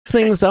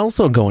things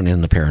also going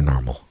in the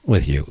paranormal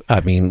with you?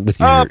 I mean, with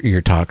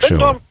your talk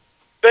show.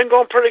 Been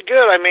going pretty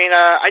good. I mean,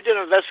 I did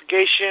an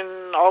investigation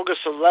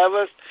August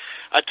 11th.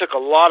 I took a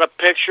lot of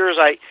pictures.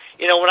 When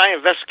I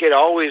investigate, I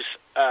always,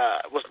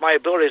 with my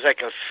abilities, I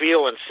can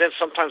feel and sense.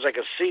 Sometimes I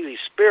can see these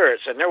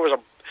spirits, and there was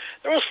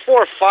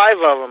 4 or 5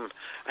 of them.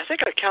 I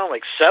think I counted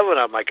like 7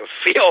 of them. I could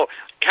feel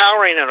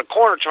cowering in a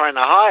corner trying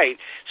to hide.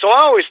 So I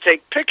always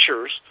take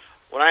pictures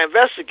when I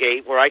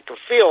investigate where I can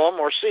feel them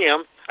or see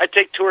them. I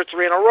take 2 or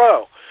 3 in a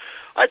row.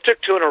 I took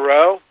 2 in a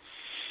row.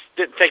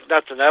 Didn't think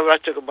nothing of it. I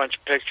took a bunch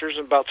of pictures,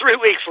 and about 3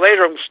 weeks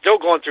later, I'm still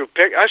going through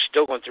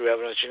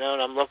evidence, and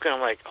I'm looking, I'm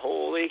like,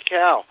 holy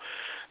cow.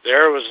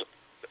 There was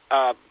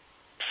a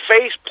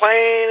face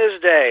plain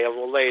as day of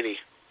a lady,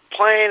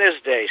 plain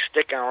as day,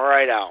 sticking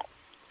right out,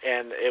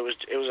 and it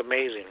was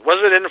amazing.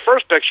 Wasn't in the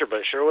first picture, but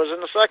it sure was in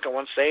the second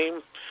one.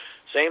 Same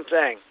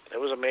thing. It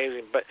was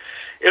amazing, but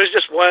it was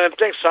just one of them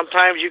things.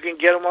 Sometimes you can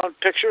get them on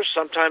pictures,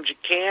 sometimes you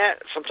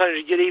can't. Sometimes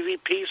you get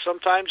EVP,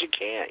 sometimes you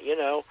can't.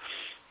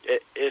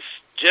 It's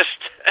just,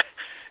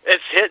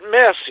 it's hit and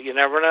miss. You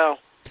never know.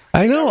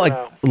 I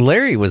know,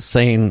 Larry was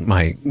saying,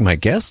 my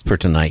guest for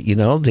tonight,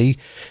 they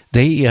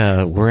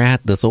were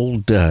at this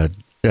old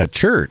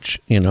church,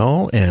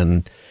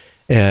 and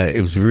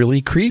it was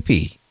really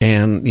creepy.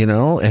 And,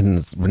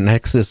 and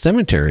next to the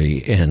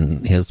cemetery,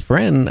 and his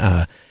friend,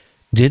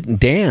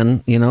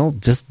 Dan,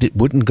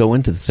 wouldn't go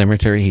into the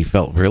cemetery. He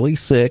felt really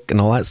sick and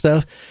all that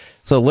stuff.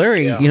 So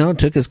Larry,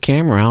 took his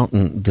camera out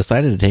and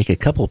decided to take a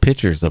couple of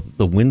pictures of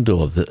the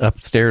window of the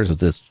upstairs of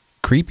this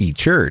creepy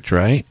church,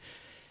 right?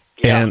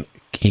 Yeah. And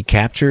he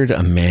captured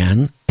an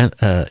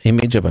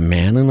image of a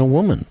man and a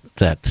woman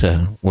that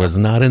was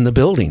not in the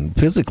building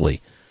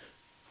physically.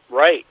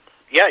 Right.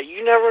 Yeah,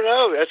 you never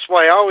know. That's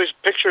why I always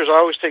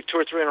take 2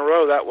 or 3 in a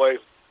row. That way,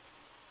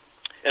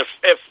 if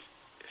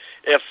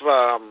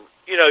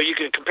you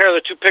can compare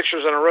the 2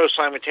 pictures in a row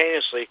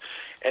simultaneously,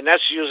 and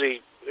that's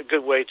usually a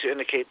good way to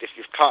indicate if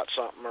you've caught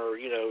something, or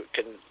it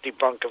can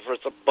debunk if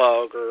it's a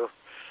bug or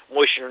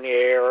moisture in the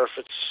air, or if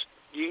it's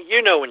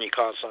when you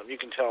caught something, you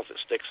can tell if it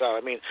sticks out.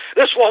 I mean,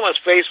 this woman's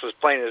face was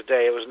plain as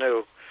day. It was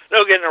no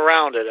getting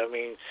around it. I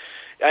mean,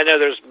 I know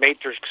there's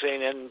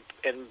matrixing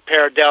and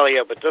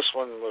pareidolia, but this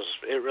one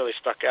it really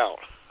stuck out.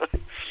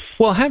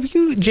 Well,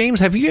 James,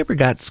 have you ever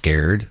got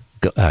scared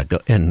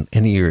in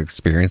any of your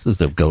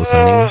experiences of ghost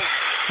hunting?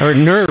 Or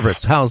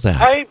nervous? How's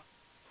that?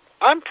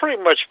 I'm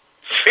pretty much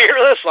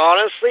fearless,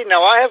 honestly.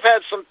 Now, I have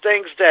had some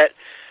things that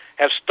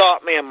have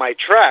stopped me in my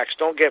tracks,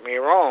 don't get me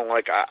wrong.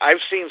 Like,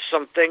 I've seen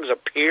some things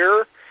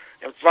appear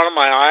in front of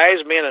my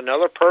eyes, me and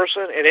another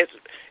person, and it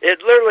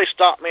literally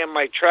stopped me in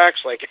my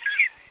tracks. Like,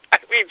 I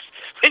mean,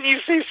 when you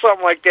see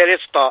something like that,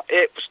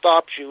 it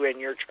stops you in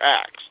your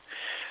tracks.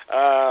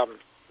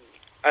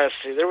 Let's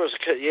see,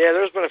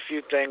 there's been a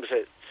few things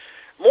that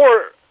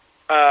more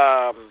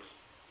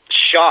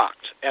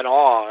shocked and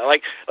awe,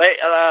 like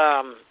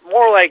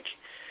more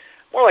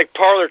like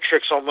parlor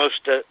tricks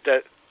almost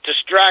that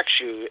distracts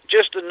you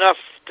just enough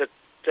that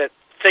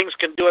things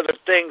can do other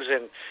things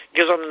and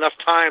gives them enough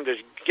time to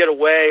get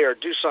away or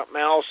do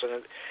something else,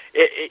 and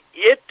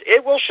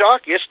it will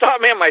shock you. It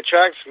stopped me in my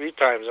tracks 3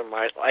 times in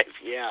my life.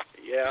 Yeah,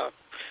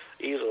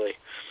 easily.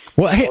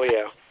 Well,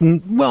 hey,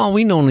 well,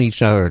 we've known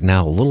each other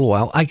now a little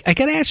while. I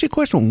got to ask you a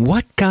question.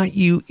 What got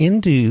you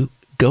into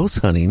ghost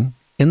hunting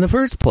in the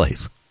first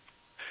place?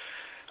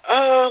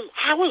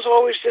 I was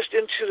always just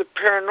into the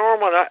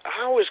paranormal, and I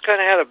always kind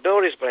of had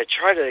abilities, but I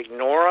try to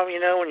ignore them,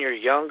 when you're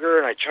younger,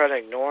 and I try to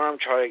ignore them,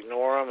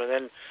 and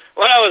then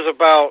when I was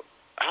about,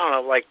 I don't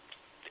know, like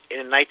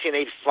in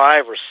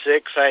 1985 or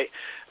 6, I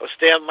was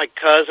staying with my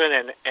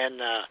cousin, and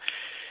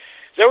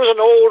there was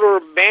an older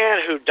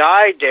man who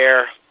died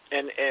there,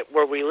 and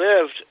where we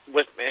lived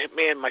with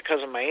me and my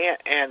cousin, my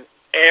aunt, and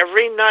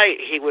every night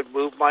he would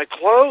move my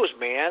clothes,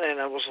 man, and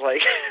I was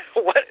like,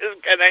 what is,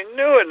 and I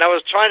knew it, and I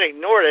was trying to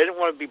ignore it. I didn't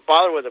want to be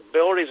bothered with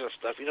abilities and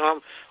stuff.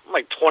 I'm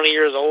like 20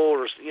 years old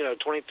or,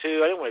 22.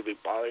 I didn't want to be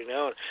bothered,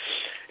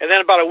 And then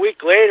about a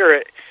week later,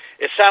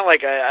 it sounded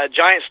like a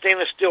giant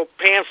stainless steel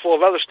pan full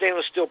of other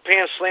stainless steel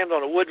pans slammed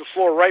on the wooden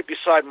floor right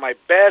beside my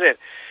bed, and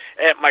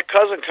my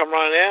cousin come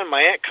running in,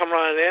 my aunt come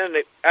running in,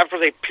 and after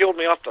they peeled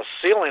me off the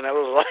ceiling, I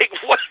was like,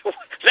 what?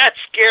 That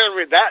scared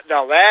me.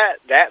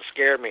 That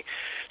scared me.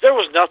 There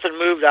was nothing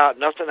moved out,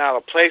 nothing out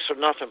of place or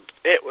nothing.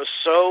 It was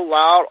so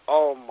loud.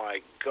 Oh,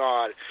 my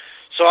God.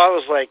 So I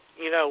was like,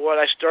 you know what,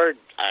 I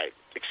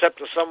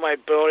accepted some of my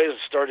abilities and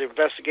started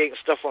investigating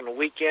stuff on the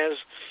weekends.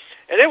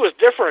 And it was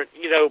different,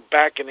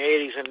 back in the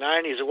 80s and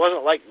 90s. It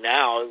wasn't like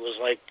now. It was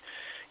like,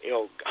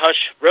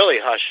 really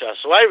hush.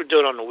 So I would do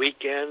it on the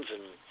weekends.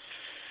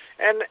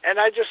 And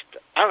I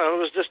don't know, I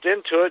was just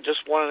into it,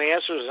 just wanted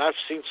answers. And I've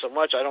seen so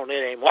much, I don't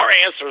need any more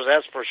answers,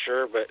 that's for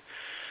sure. But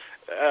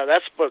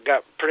that's what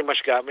pretty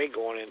much got me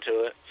going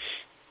into it.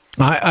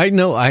 I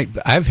know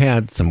I've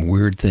had some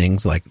weird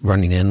things, like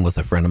running in with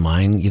a friend of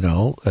mine,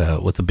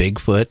 with a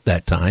Bigfoot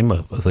that time,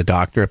 with a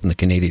doctor up in the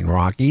Canadian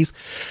Rockies.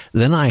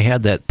 Then I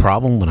had that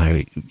problem when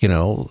I,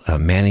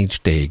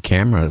 managed a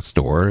camera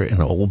store in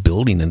an old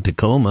building in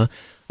Tacoma.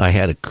 I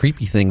had a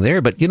creepy thing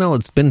there. But,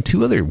 it's been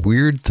two other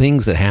weird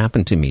things that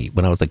happened to me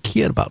when I was a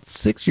kid, about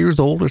 6 years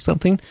old or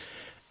something.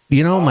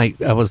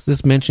 I was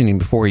just mentioning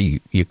before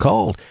you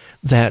called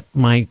that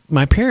my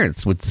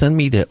parents would send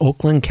me to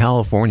Oakland,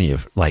 California,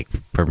 like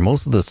for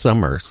most of the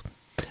summers,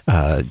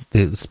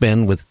 to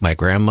spend with my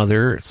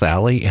grandmother,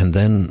 Sally, and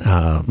then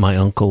my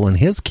uncle and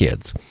his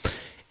kids.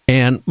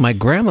 And my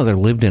grandmother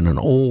lived in an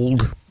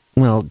old,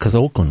 because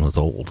Oakland was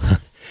old,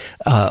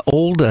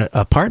 old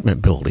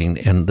apartment building,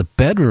 and the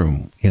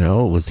bedroom,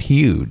 was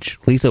huge.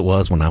 At least it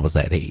was when I was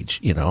that age,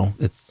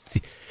 It's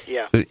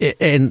yeah,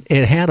 and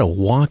it had a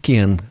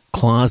walk-in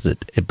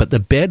closet, but the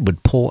bed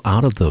would pull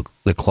out of the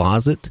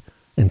closet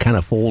and kind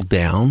of fold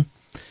down.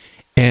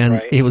 And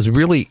right. It was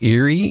really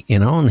eerie,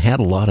 and had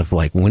a lot of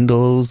like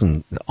windows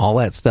and all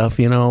that stuff,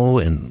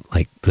 and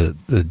like the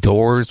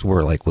doors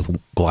were like with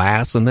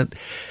glass in it.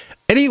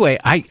 Anyway,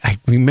 I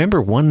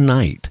remember one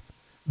night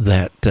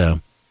that,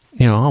 I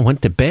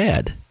went to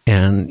bed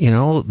and,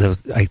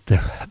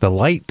 the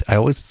light, I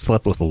always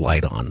slept with a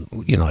light on,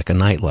 like a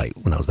night light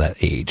when I was that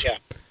age. Yeah.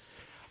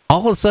 All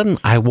of a sudden,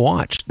 I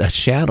watched a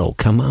shadow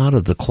come out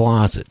of the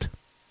closet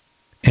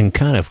and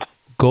kind of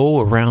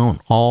go around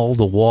all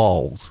the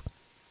walls,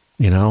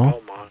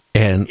 Oh, my.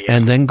 and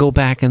then go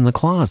back in the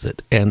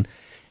closet. And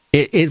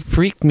it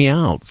freaked me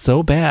out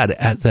so bad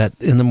at that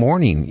in the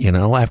morning,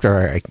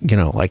 after I,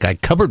 I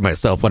covered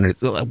myself under,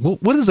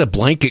 what is a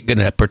blanket going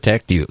to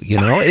protect you?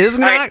 It's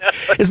not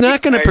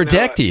going to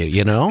protect you,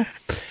 Yeah.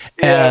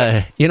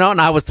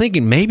 And I was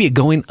thinking maybe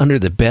going under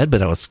the bed,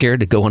 but I was scared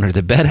to go under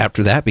the bed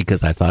after that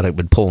because I thought it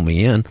would pull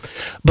me in.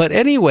 But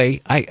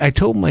anyway, I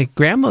told my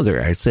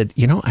grandmother, I said,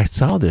 I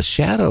saw this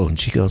shadow. And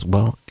she goes,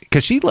 well,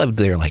 because she lived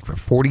there like for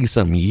 40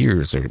 some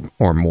years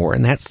or more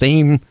in that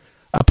same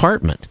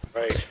apartment.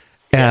 Right.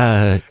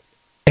 And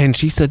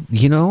she said,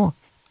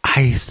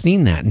 I've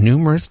seen that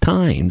numerous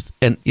times.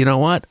 And you know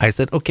what? I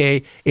said,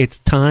 okay, it's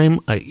time.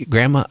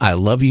 Grandma, I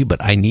love you,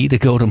 but I need to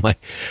go to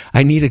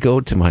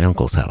my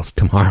uncle's house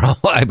tomorrow.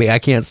 I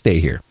can't stay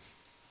here.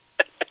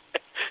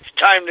 It's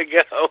time to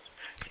go.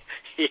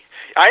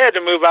 I had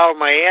to move out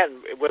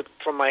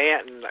from my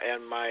aunt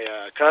and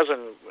my cousin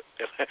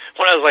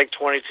when I was like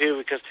 22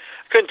 because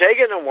I couldn't take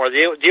it no more.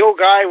 The old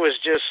guy was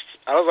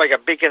I was like a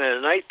beacon in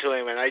the night to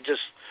him, and I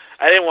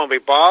didn't want to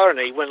be bothered,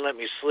 and he wouldn't let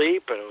me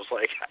sleep, and it was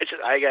like,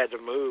 I got to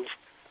move.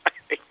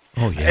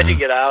 Oh, yeah. I had to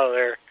get out of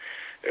there.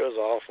 It was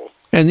awful.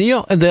 And the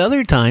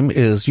other time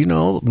is,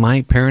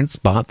 my parents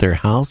bought their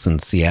house in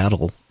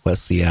Seattle,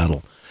 West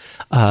Seattle,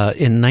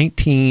 in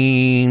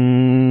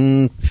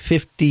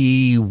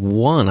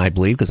 1951, I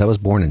believe, because I was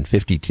born in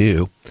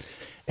 52.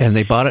 And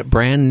they bought it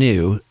brand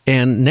new.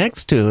 And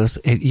next to us,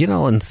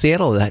 in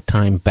Seattle at that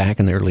time, back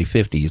in the early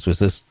 50s, was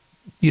this,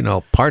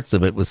 parts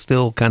of it was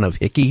still kind of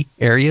hicky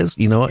areas,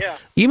 Yeah.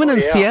 even in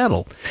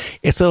Seattle.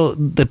 And so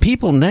the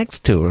people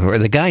next to it, or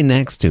the guy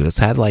next to us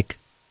had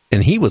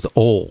and he was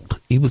old.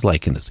 He was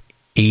like in his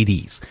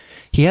 80s.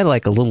 He had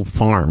like a little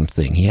farm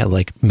thing. He had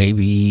like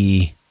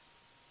maybe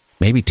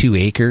 2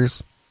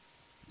 acres,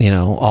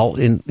 all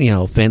in,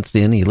 fenced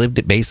in. He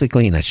lived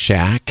basically in a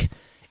shack,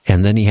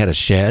 and then he had a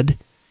shed.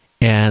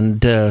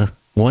 And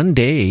one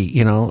day,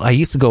 I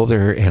used to go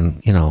there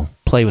and,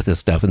 play with this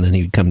stuff, and then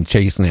he'd come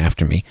chasing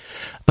after me.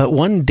 But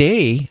one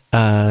day,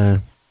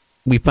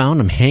 we found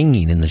him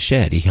hanging in the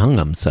shed. He hung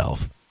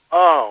himself.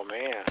 Oh,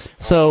 man.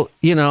 So,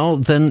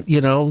 then,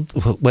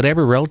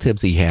 whatever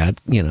relatives he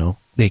had,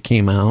 they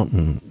came out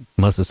and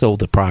must have sold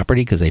the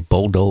property because they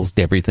bulldozed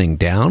everything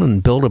down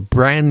and built a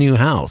brand new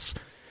house.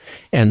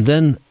 And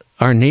then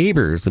our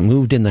neighbors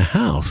moved in the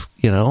house,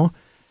 all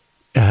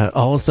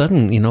of a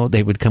sudden,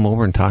 they would come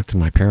over and talk to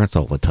my parents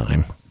all the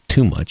time.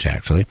 Too much,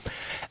 actually.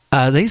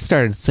 They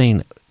started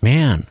saying,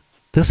 man,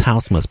 this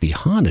house must be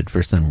haunted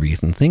for some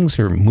reason. Things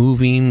are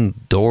moving,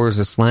 doors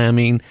are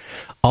slamming,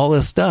 all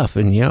this stuff.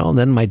 And,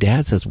 then my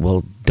dad says,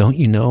 well, don't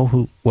you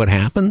know what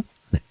happened?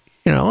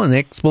 And they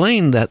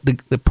explained that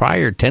the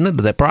prior tenant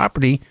of that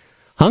property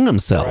hung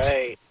himself.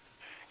 Right.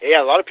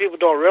 Yeah, a lot of people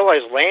don't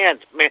realize land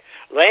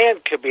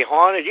could be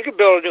haunted. You could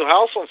build a new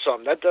house on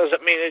something. That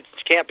doesn't mean it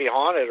can't be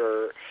haunted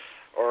or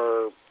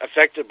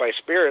affected by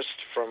spirits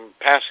from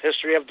past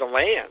history of the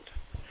land.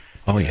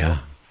 Oh, yeah.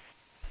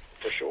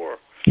 For sure.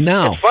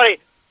 Now, it's funny.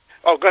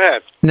 Oh, go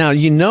ahead. Now,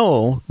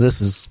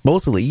 this is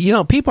supposedly,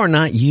 people are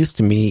not used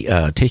to me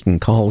taking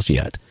calls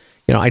yet.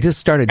 I just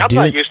started I'm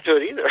not used to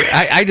it either.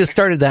 I just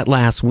started that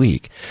last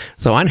week.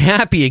 So I'm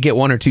happy to get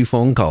 1 or 2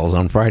 phone calls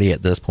on Friday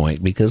at this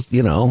point because,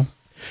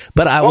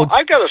 but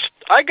I got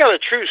a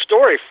true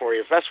story for you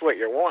if that's what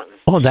you're wanting.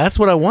 Oh, that's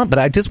what I want. But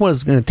I just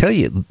was going to tell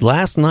you,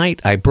 last night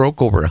I broke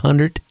over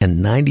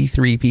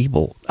 193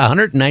 people.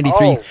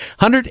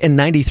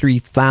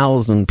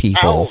 193,000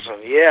 people.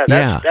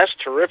 That's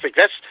terrific.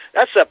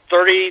 That's up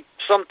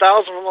 30-some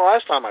thousand from the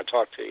last time I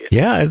talked to you.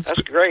 Yeah, that's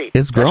great.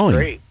 It's growing.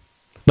 That's great.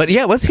 But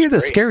yeah, let's hear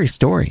the scary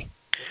story.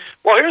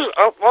 Well,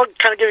 I'll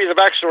kind of give you the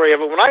backstory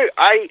of it.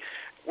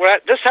 When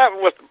this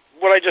happened with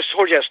what I just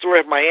told you, that story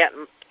of my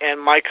aunt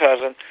and my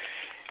cousin,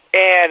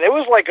 and it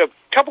was like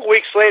couple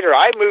weeks later,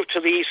 I moved to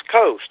the East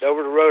Coast,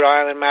 over to Rhode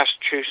Island,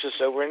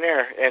 Massachusetts, over in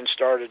there, and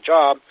started a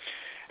job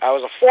I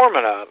was a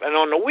foreman of. And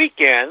on the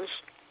weekends,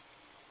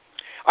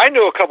 I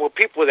knew a couple of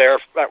people there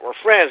that were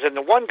friends, and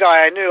the one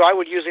guy I knew, I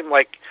would use him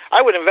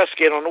I would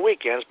investigate on the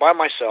weekends by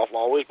myself,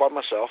 always by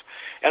myself,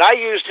 and I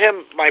used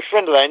him, my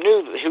friend that I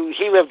knew,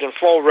 he lived in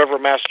Fall River,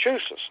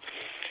 Massachusetts.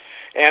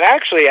 And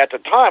actually, at the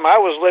time, I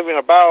was living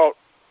about,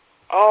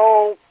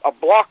 a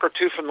block or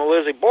two from the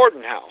Lizzie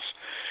Borden house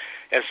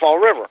in Fall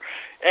River.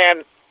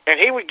 And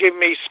he would give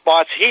me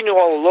spots. He knew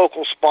all the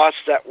local spots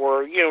that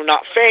were,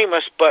 not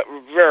famous, but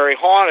very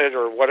haunted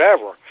or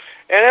whatever.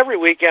 And every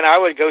weekend I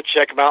would go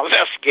check them out,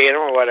 investigate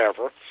them or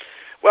whatever.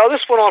 Well,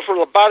 this went on for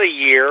about a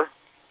year,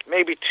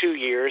 maybe 2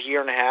 years, year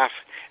and a half.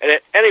 And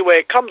anyway,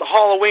 it come to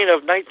Halloween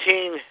of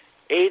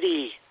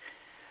 1989,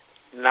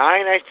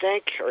 I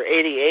think, or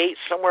 88,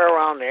 somewhere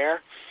around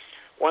there,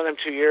 one of them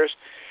 2 years.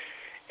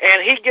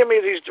 And he'd give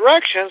me these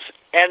directions,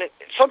 and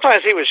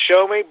sometimes he would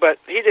show me, but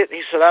he didn't.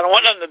 He said, I don't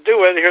want nothing to do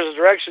with it. Here's the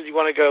directions. You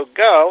want to go,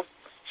 go.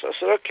 So I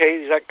said,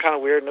 okay, is that kind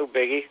of weird? No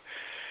biggie.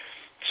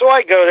 So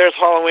I go there. It's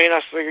Halloween. I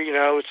figure,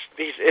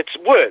 it's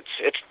woods.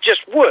 It's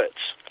just woods.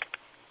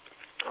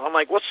 I'm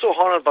like, what's so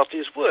haunted about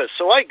these woods?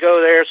 So I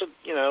go there. It's a,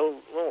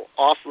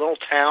 little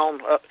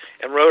town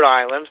in Rhode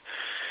Island.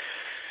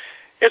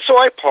 And so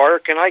I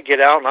park, and I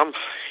get out, and I'm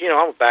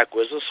a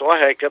backwoodsman, so I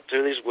hike up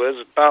through these woods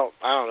about,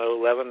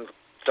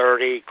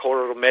 11:30,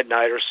 quarter to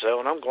midnight or so,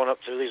 and I'm going up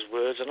through these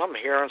woods, and I'm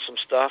hearing some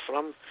stuff,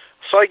 and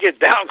so I get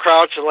down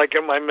crouching like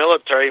in my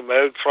military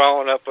mode,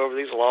 crawling up over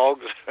these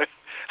logs.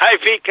 I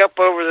peek up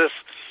over this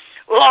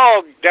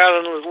log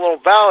down in this little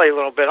valley a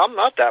little bit. I'm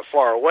not that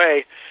far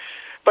away,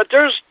 but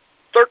there's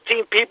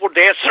 13 people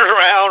dancing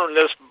around in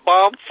this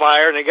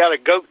bonfire, and they got a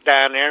goat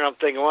down there, and I'm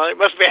thinking, well, they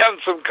must be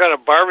having some kind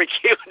of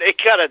barbecue, and they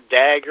got a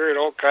dagger and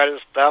all kind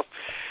of stuff,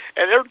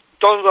 and they're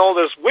doing all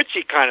this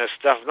witchy kind of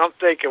stuff, and I'm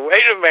thinking,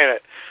 wait a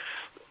minute,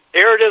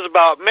 here it is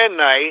about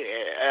midnight,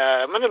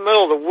 I'm in the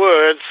middle of the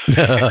woods,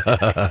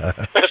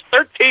 there's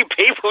 13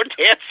 people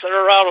dancing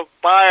around a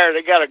fire,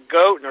 they got a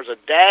goat, and there's a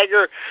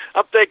dagger.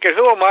 I'm thinking,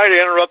 who am I to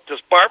interrupt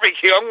this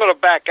barbecue? I'm going to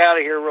back out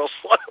of here real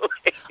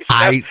slowly.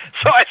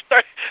 So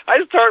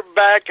I start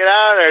backing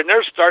out of there, and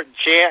they're starting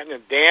chanting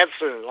and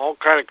dancing and all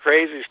kind of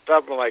crazy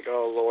stuff. I'm like,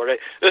 oh, Lord,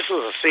 this is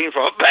a scene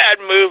from a bad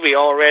movie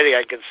already.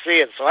 I can see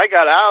it. So I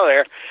got out of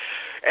there,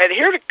 and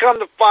here to come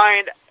to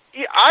find,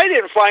 I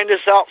didn't find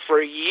this out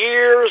for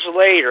years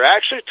later.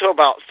 Actually, till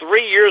about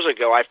 3 years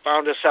ago, I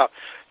found this out.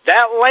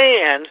 That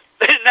land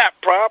and that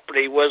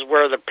property was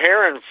where the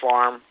Perrin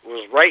farm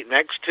was right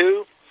next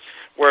to,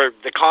 where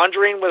the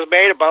Conjuring was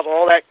made about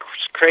all that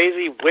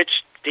crazy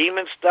witch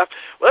demon stuff.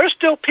 Well, there's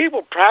still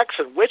people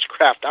practicing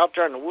witchcraft out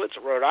there in the woods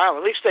of Rhode Island.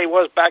 At least they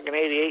was back in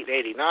 88 and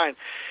 89.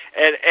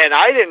 And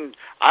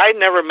I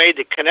never made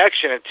the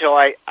connection until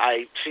I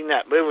seen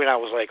that movie, and I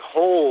was like,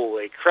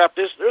 holy crap,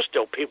 there's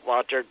still people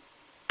out there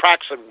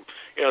practicing,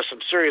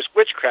 some serious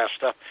witchcraft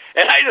stuff.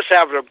 And I just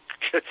happened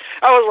to,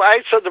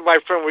 I said to my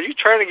friend, were you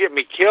trying to get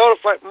me killed?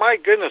 It's like, my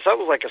goodness, that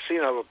was like a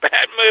scene of a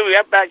bad movie.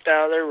 I backed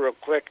out of there real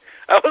quick.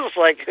 I was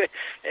like, and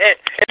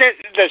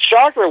the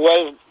shocker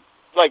was,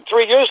 like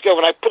 3 years ago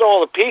when I put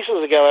all the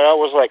pieces together, I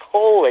was like,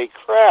 holy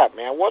crap,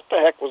 man, what the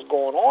heck was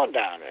going on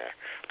down there?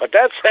 But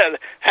that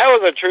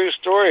was a true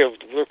story of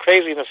the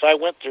craziness I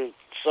went through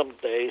some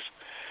days.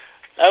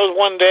 That was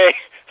one day,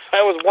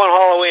 that was one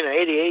Halloween in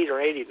 88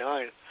 or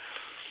 89.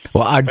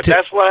 Well, but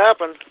that's what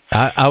happened.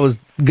 I was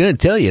going to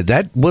tell you,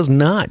 that was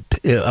not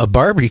a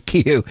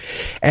barbecue.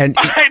 And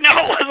I know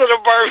it wasn't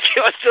a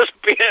barbecue. It's just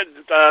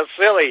being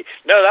silly.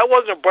 No, that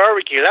wasn't a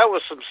barbecue. That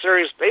was some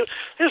serious. They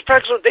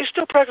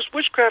still practice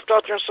witchcraft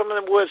out there in some of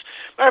them woods.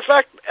 Matter of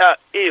fact,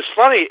 it's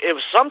funny. It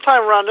was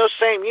sometime around those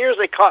same years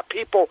they caught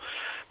people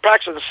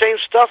practicing the same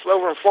stuff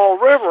over in Fall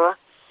River,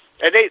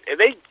 and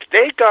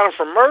they got them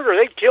for murder.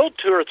 They killed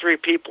 2 or 3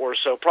 people or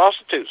so,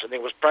 prostitutes, and they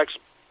was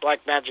practicing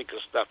black magic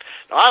and stuff.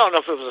 Now, I don't know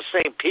if it was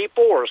the same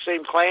people or the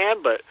same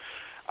clan, but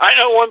I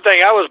know one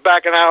thing. I was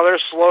backing out of there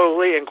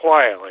slowly and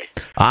quietly.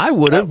 I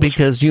would have,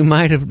 because you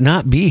might have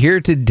not be here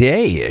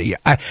today.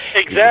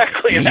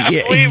 Exactly.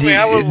 Believe me,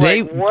 I was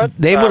like, what?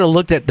 They would have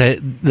looked at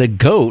the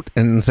goat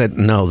and said,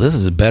 no, this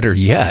is better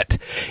yet.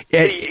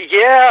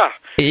 Yeah.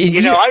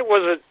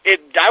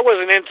 I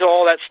wasn't into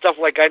all that stuff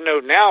like I know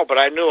now, but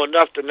I knew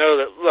enough to know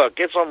that, look,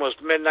 it's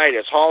almost midnight,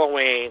 it's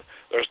Halloween,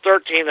 there's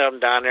 13 of them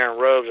down there in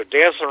robes, they're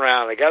dancing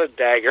around, they got a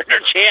dagger, and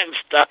they're chanting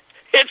stuff.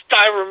 It's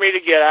time for me to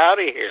get out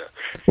of here.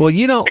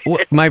 Well,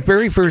 my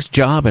very first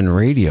job in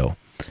radio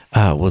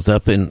was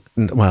up in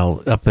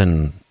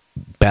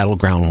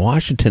Battleground,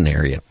 Washington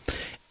area.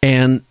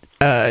 And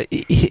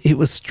it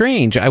was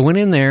strange. I went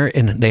in there,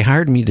 and they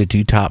hired me to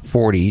do Top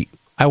 40.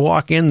 I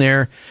walk in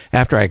there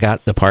after I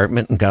got the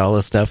apartment and got all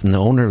this stuff, and the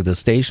owner of the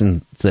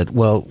station said,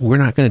 well, we're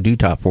not going to do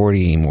Top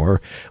 40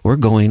 anymore. We're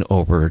going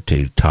over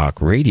to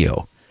talk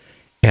radio.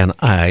 And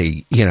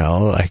I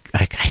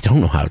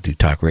don't know how to do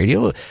talk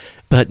radio.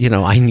 But,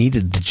 I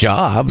needed the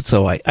job,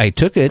 so I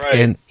took it. Right.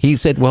 And he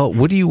said, well,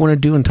 what do you want to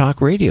do in talk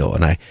radio?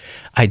 And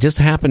I just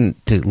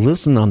happened to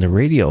listen on the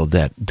radio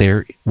that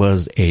there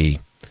was a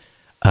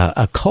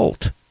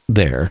cult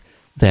there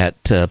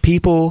that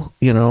people,